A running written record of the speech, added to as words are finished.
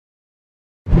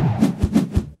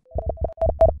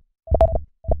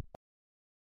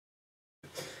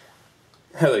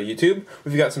Hello YouTube,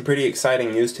 we've got some pretty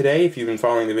exciting news today. If you've been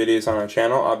following the videos on our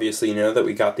channel, obviously you know that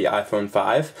we got the iPhone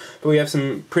 5, but we have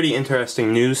some pretty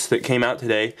interesting news that came out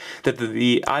today that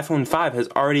the iPhone 5 has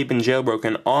already been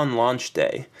jailbroken on launch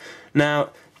day.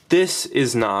 Now, this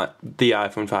is not the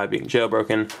iPhone 5 being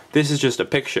jailbroken, this is just a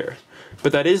picture.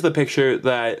 But that is the picture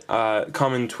that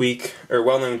well-known tweak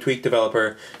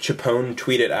developer Chpwn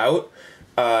tweeted out.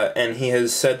 And he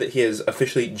has said that he has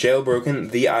officially jailbroken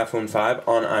the iPhone 5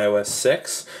 on iOS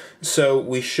 6. So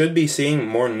we should be seeing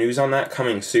more news on that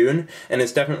coming soon, and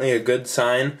it's definitely a good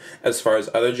sign as far as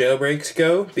other jailbreaks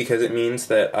go, because it means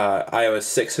that iOS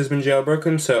 6 has been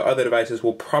jailbroken, so other devices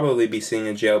will probably be seeing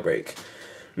a jailbreak.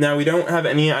 Now, we don't have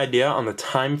any idea on the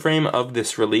time frame of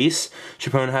this release.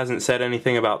 Chpwn hasn't said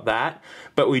anything about that,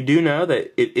 but we do know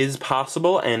that it is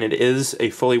possible and it is a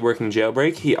fully working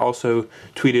jailbreak. He also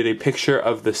tweeted a picture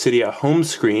of the Cydia home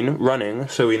screen running,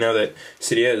 so we know that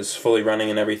Cydia is fully running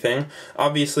and everything.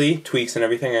 Obviously, tweaks and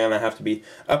everything are going to have to be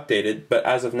updated, but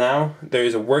as of now, there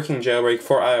is a working jailbreak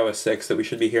for iOS 6 that we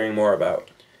should be hearing more about.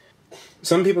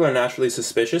 Some people are naturally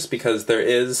suspicious because there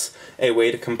is a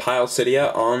way to compile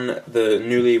Cydia on the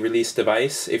newly released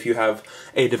device if you have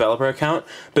a developer account,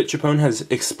 but Chpwn has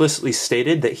explicitly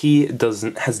stated that he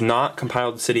has not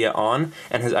compiled Cydia on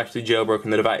and has actually jailbroken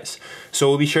the device. So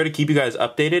we'll be sure to keep you guys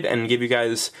updated and give you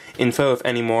guys info if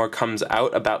any more comes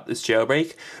out about this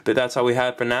jailbreak, but that's all we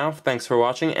have for now. Thanks for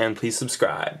watching and please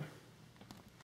subscribe.